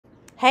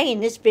Hey,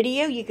 in this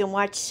video you can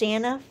watch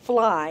Santa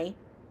fly,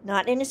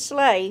 not in a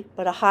sleigh,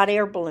 but a hot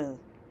air balloon.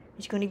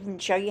 He's going to even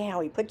show you how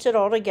he puts it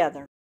all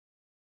together.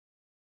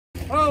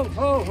 Ho,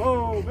 ho,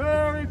 ho!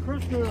 Merry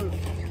Christmas!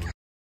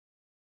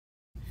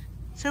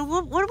 So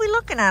what are we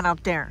looking at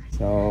up there?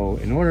 So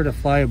in order to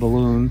fly a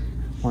balloon,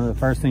 one of the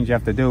first things you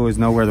have to do is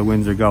know where the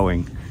winds are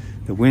going.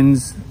 The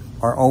winds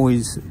are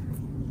always,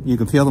 you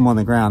can feel them on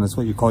the ground. It's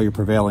what you call your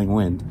prevailing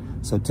wind.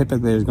 So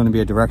typically there's going to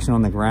be a direction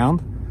on the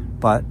ground,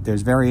 but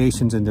there's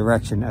variations in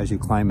direction as you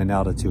climb in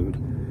altitude.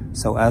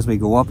 So as we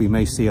go up, you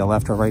may see a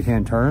left or right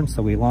hand turn.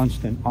 So we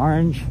launched an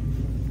orange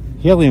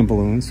helium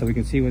balloon so we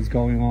can see what's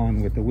going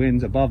on with the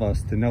winds above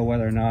us to know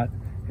whether or not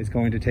it's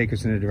going to take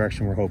us in the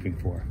direction we're hoping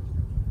for.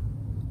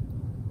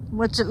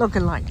 What's it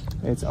looking like?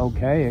 It's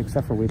okay,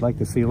 except for we'd like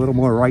to see a little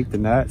more right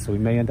than that, so we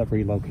may end up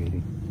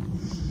relocating.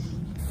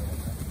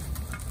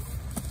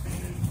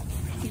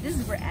 See, this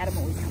is where Adam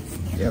always comes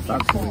in. Yeah,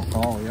 that's what we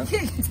call, yeah.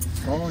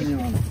 Following you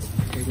on it.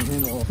 You can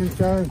handle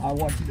it. I'll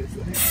watch you this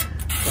way.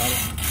 Got it.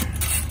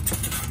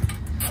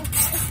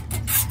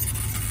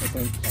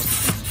 Okay.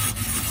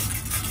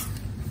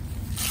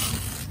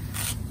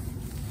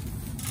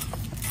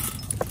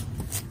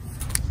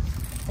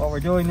 What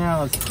we're doing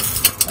now is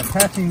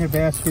attaching the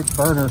basket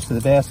burners to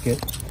the basket,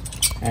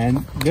 and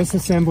this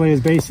assembly is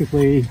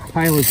basically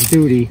pilot's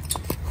duty.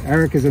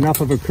 Eric is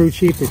enough of a crew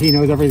chief that he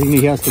knows everything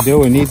he has to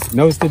do and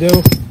knows to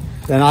do.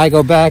 Then I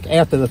go back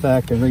after the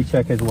fact and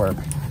recheck his work.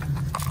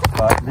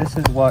 But this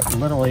is what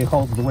literally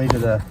holds the weight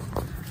of the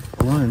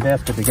balloon and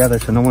basket together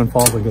so no one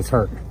falls and gets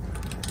hurt.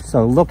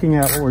 So looking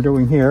at what we're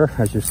doing here,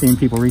 as you're seeing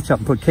people reach up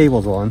and put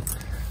cables on,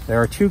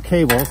 there are 2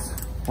 cables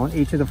on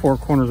each of the 4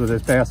 corners of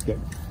this basket.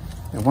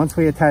 And once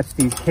we attach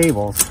these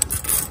cables,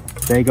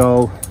 they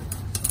go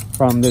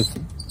from this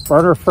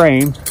burner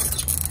frame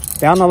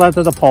down the length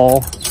of the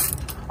pole,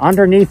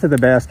 underneath of the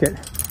basket,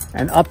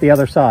 and up the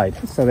other side.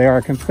 So they are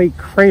a complete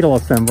cradle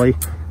assembly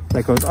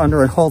that goes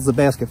under and holds the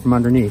basket from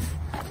underneath.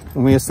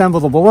 When we assemble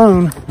the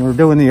balloon, we're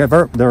doing the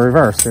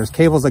reverse. There's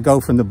cables that go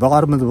from the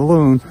bottom of the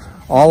balloon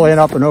all the way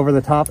up and over the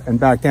top and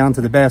back down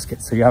to the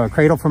basket. So you have a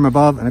cradle from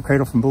above and a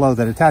cradle from below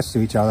that attach to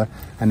each other,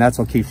 and that's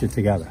what keeps it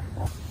together.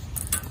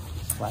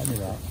 Flatten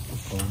it out.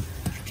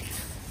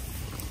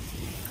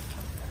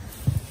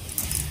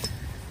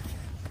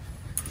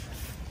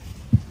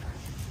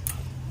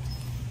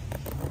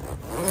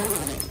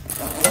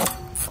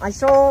 I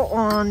saw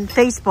on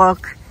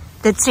Facebook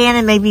that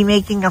Santa may be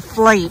making a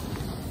flight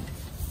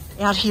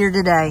out here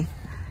today.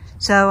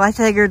 So I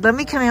figured, let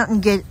me come out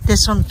and get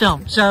this on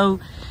film. So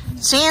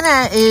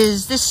Santa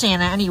is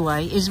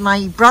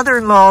my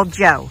brother-in-law,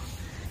 Joe.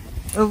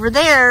 Over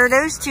there,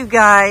 those 2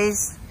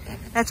 guys,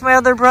 that's my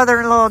other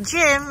brother-in-law,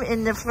 Jim,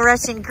 in the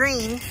fluorescent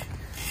green.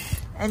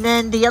 And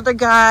then the other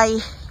guy,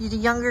 the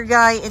younger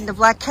guy in the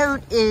black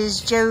coat,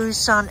 is Joe's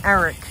son,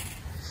 Eric.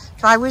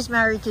 So I was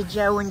married to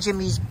Joe and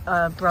Jimmy's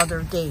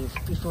brother, Dave,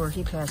 before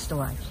he passed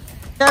away.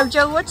 So,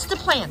 Joe, what's the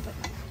plan?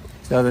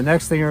 So the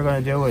next thing you're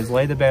going to do is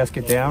lay the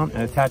basket down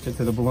and attach it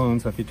to the balloon.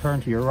 So if you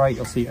turn to your right,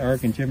 you'll see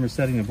Eric and Jim are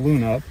setting the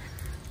balloon up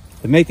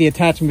to make the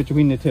attachment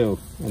between the 2.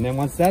 And then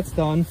once that's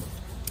done,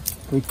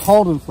 we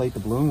cold inflate the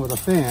balloon with a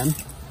fan,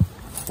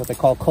 what they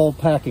call cold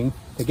packing,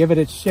 to give it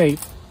its shape.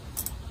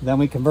 Then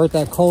we convert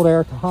that cold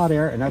air to hot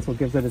air, and that's what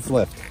gives it its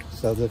lift.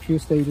 So there's a few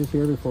stages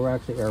here before we're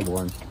actually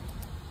airborne.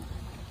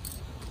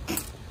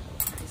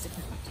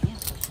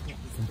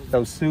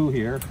 So Sue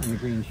here in the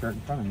green shirt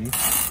in front of me,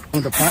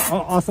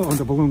 also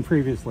owned a balloon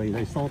previously.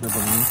 They sold her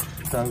balloon.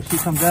 So she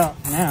comes out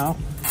now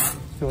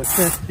to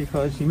assist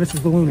because she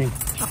misses ballooning.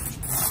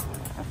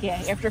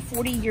 Yeah, after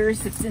 40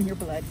 years, it's in your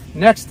blood.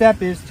 Next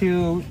step is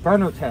to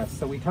burner test.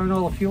 So we turn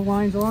all the fuel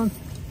lines on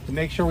to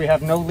make sure we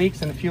have no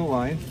leaks in the fuel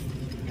lines.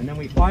 And then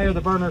we fire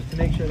the burners to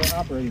make sure they're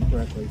operating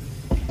correctly.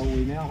 So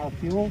we now have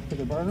fuel to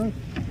the burners.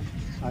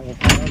 I will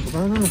fire the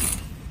burners.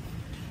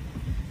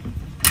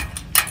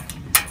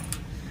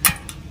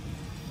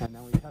 And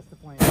then we test the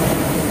flame.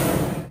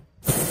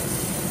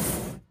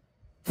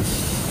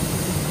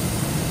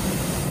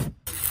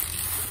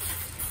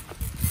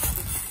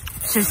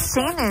 So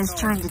Santa is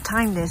trying to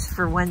time this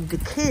for when the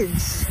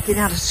kids get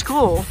out of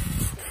school,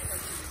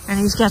 and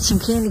he's got some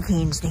candy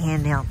canes to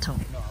hand out to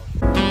them.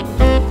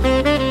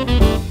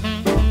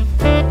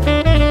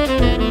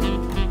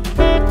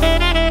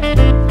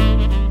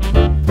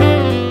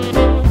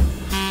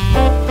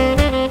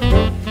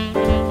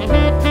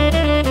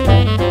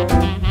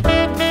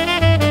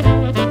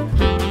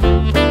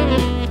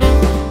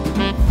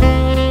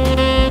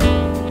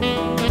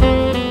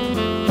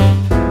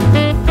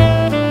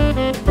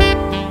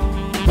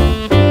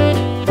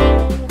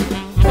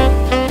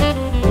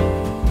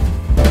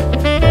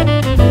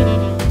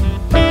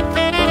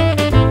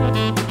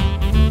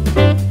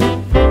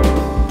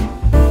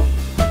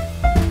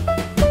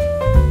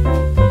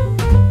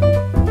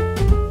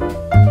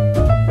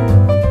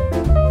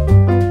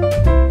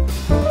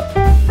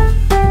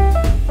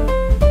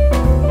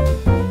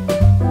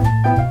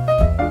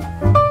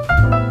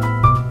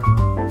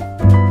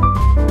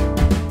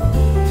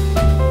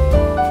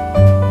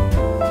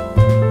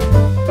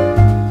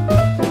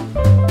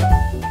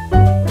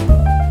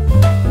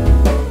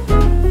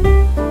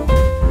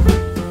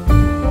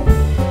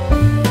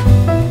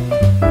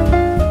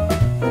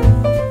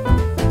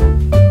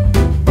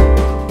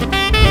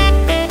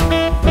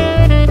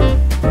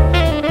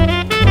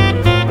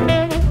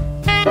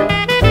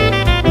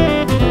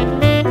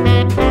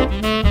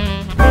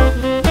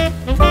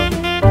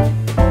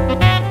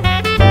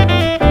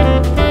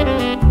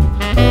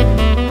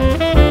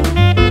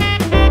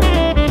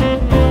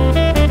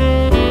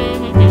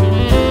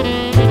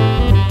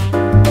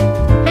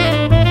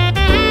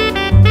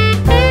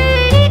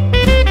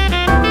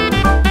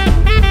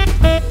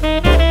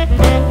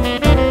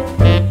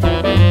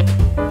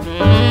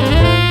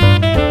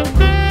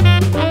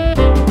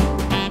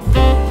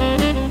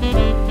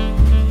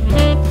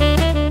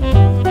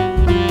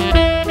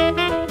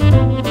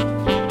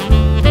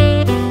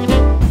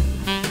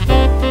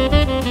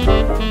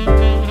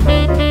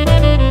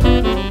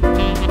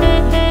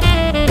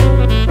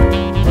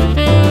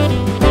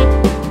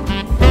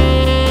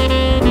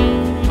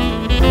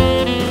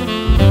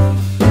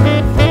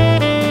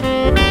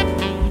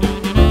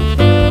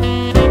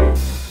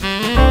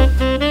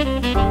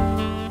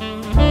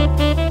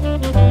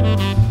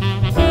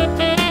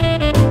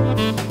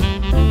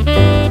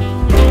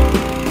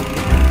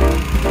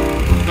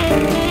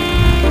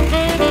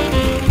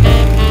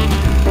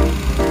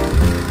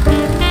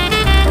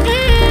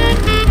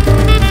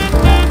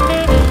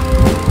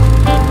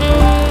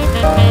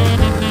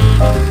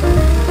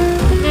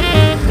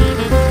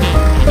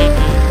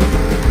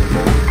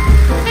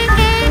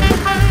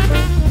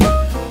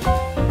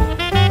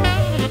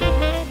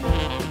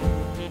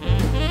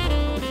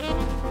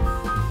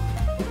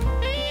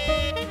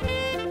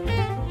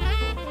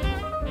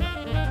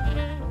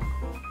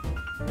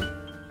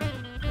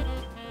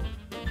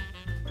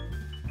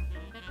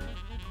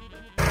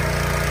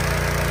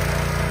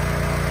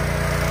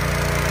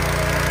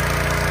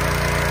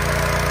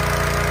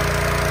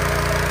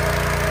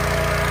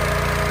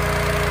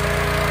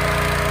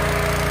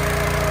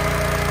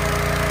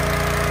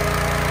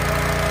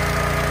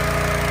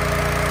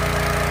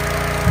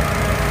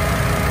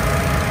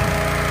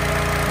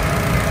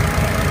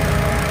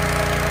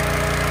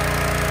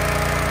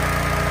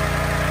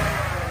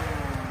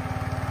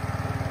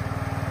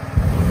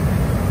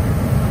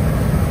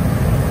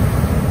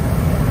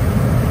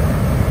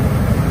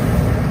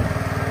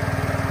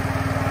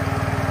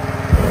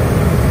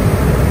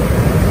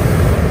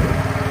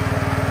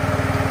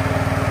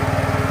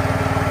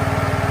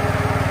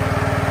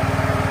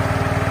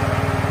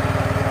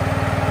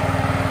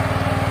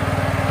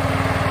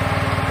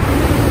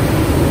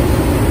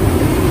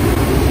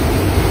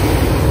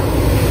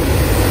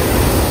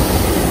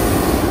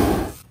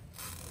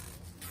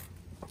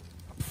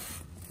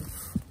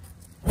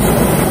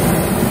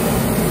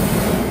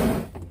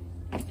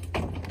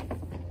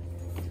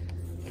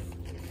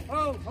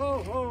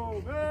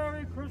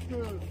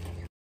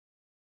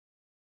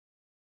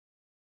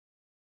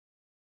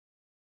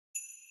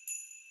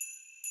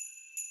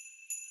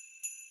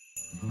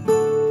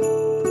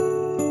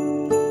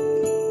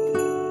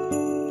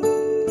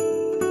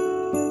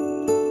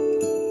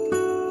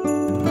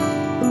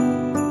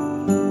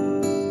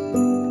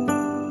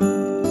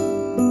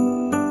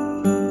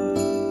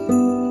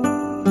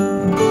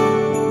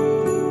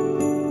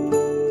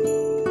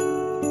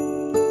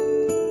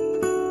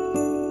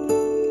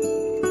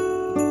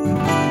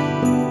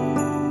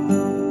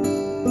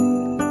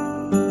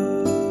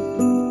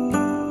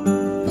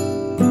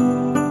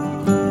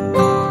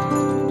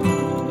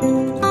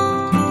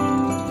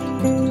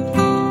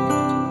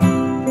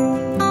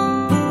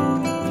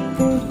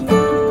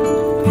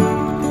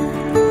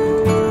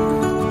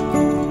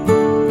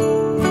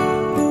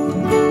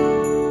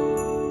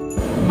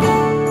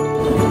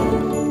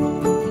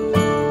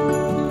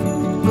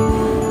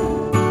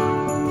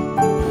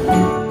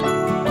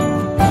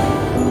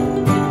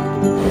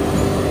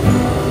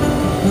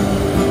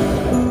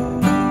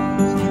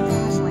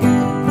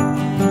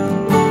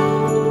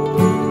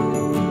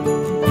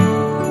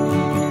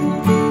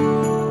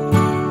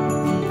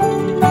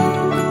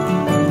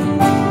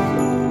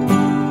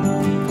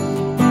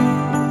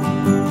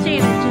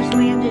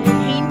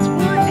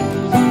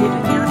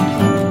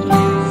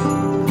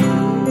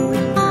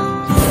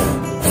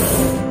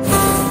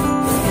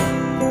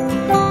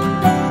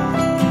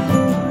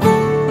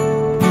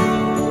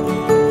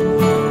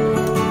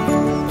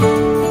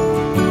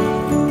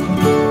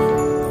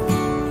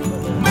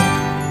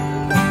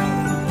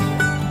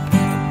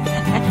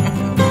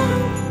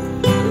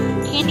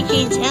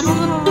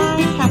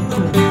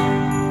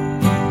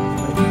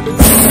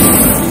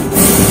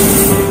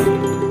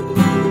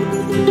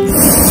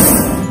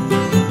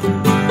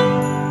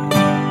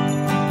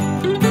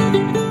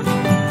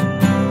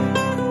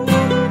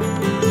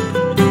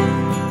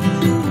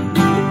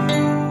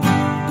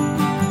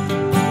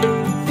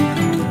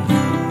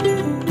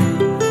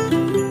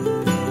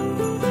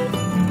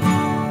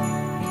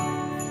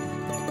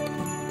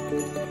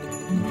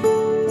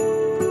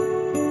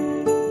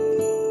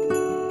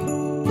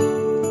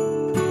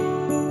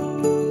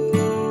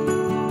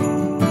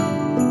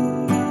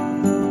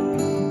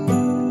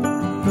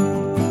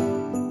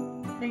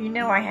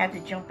 had to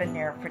jump in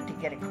there to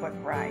get a quick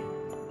ride.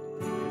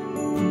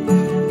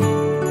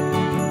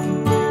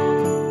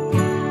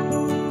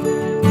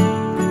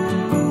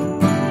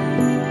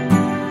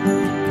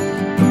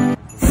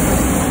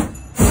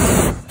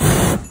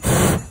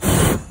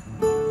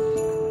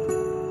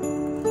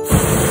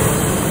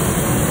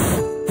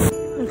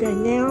 Okay,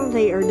 now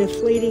they are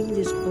deflating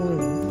this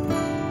balloon.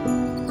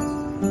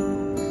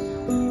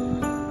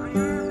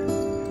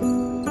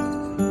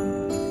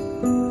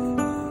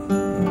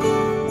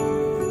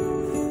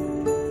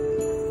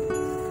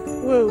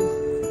 Whoa,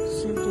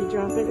 simply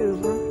drop it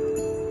over.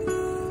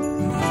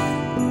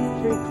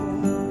 Very cool.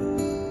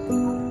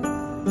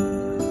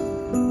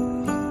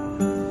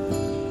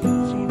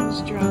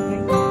 Santa's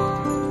dropping.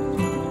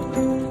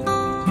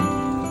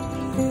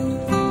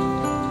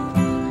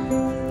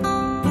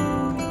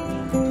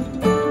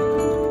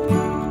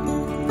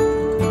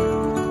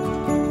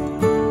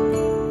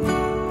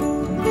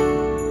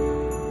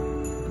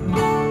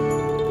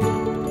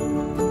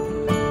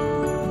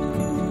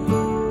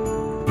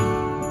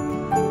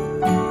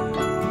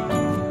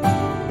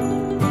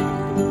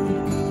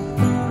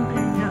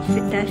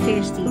 That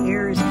fast the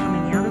air is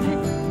coming out of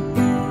it.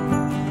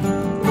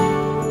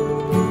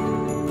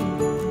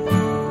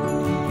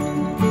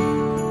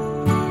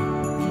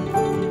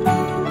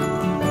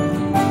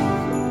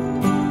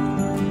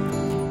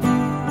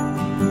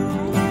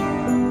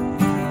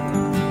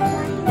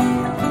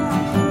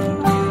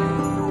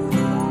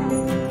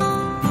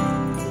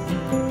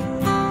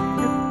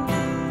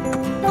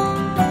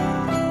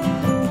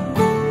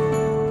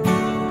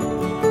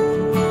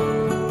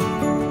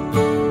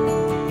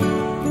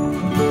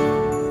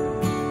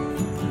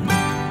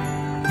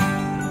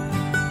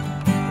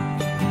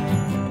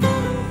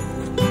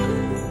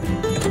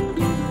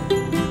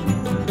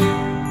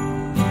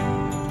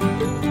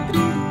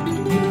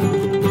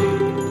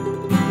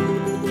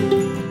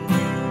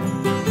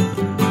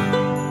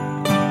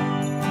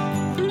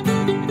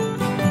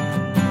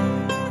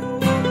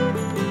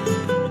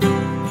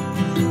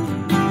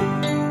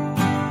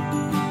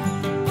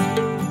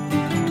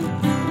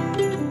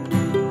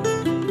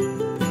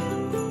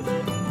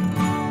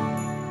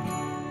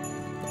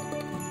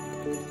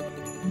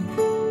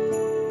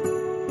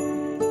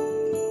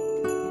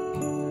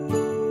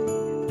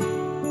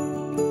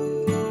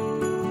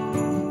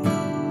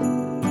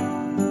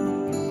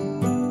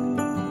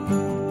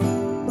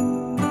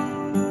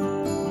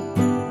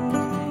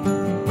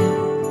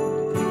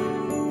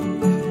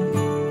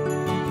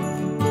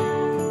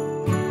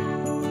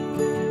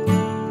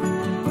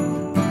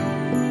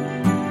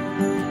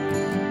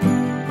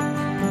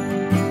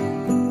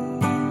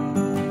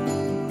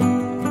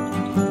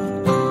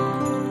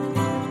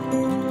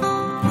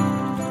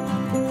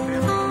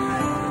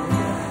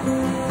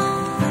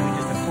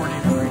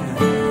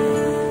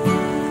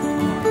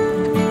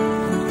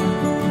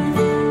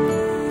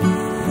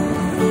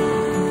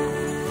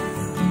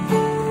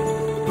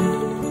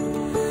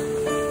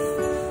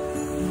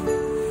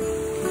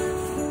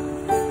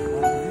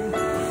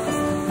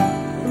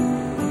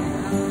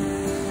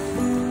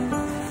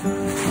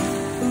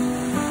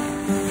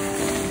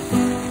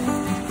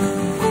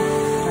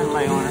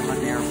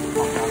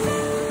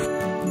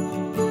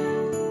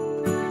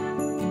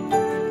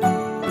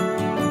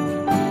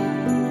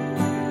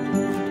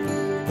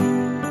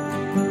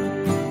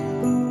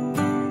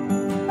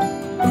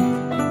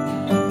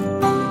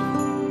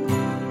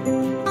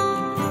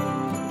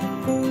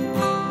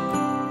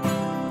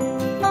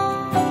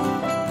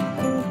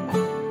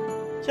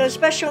 So a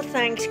special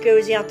thanks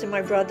goes out to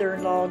my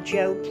brother-in-law,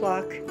 Joe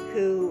Pluck,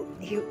 who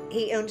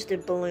he owns the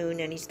balloon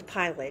and he's the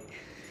pilot.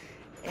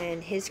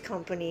 And his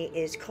company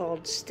is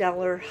called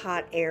Stellar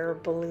Hot Air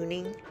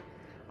Ballooning.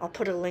 I'll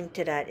put a link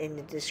to that in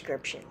the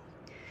description.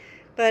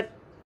 But,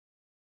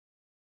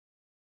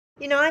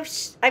 you know,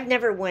 I've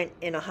never went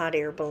in a hot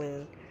air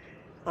balloon.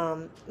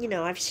 You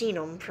know, I've seen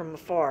them from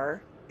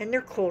afar, and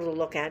they're cool to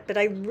look at. But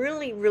I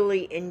really,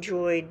 really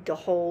enjoyed the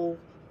whole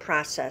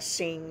process,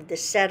 seeing the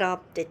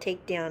setup, the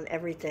takedown,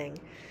 everything.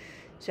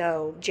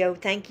 So, Joe,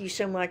 thank you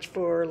so much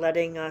for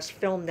letting us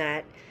film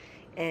that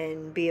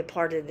and be a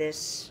part of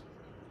this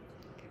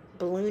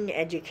balloon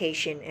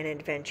education and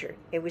adventure.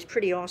 It was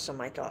pretty awesome,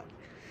 I thought.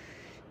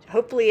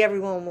 Hopefully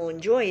everyone will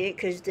enjoy it,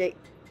 because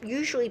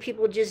usually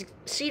people just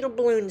see the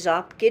balloons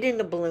up, get in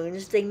the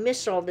balloons, they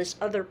miss all this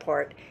other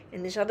part,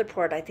 and this other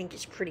part I think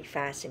is pretty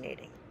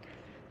fascinating.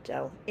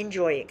 So,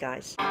 enjoy it,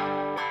 guys.